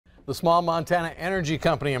The small Montana energy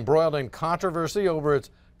company embroiled in controversy over its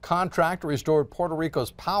contract to restore Puerto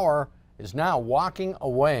Rico's power is now walking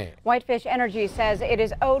away. Whitefish Energy says it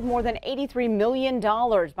is owed more than $83 million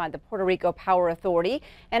by the Puerto Rico Power Authority,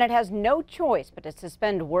 and it has no choice but to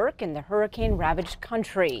suspend work in the hurricane-ravaged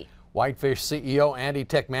country. Whitefish CEO Andy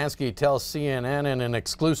Tekmansky tells CNN in an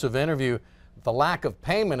exclusive interview that the lack of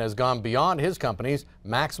payment has gone beyond his company's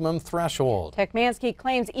maximum threshold. Tekmansky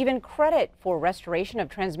claims even credit for restoration of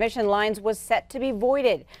transmission lines was set to be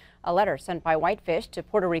voided. A letter sent by Whitefish to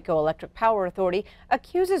Puerto Rico Electric Power Authority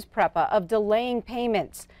accuses PREPA of delaying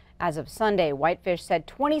payments. As of Sunday, Whitefish said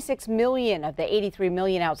 $26 million of the $83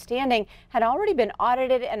 million outstanding had already been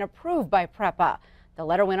audited and approved by PREPA. The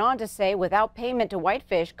letter went on to say without payment to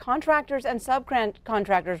Whitefish, contractors and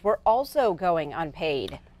subcontractors were also going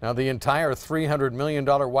unpaid. Now, the entire $300 million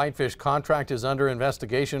Whitefish contract is under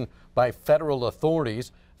investigation by federal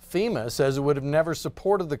authorities. FEMA says it would have never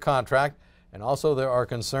supported the contract. And also there are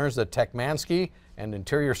concerns that Tekmansky and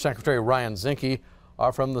Interior Secretary Ryan Zinke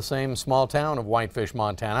are from the same small town of Whitefish,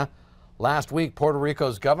 Montana. Last week, Puerto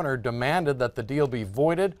Rico's governor demanded that the deal be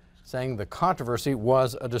voided, saying the controversy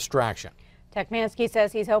was a distraction. Tekmansky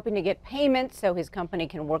says he's hoping to get payment so his company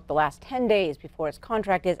can work the last 10 days before its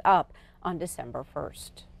contract is up on December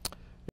 1st.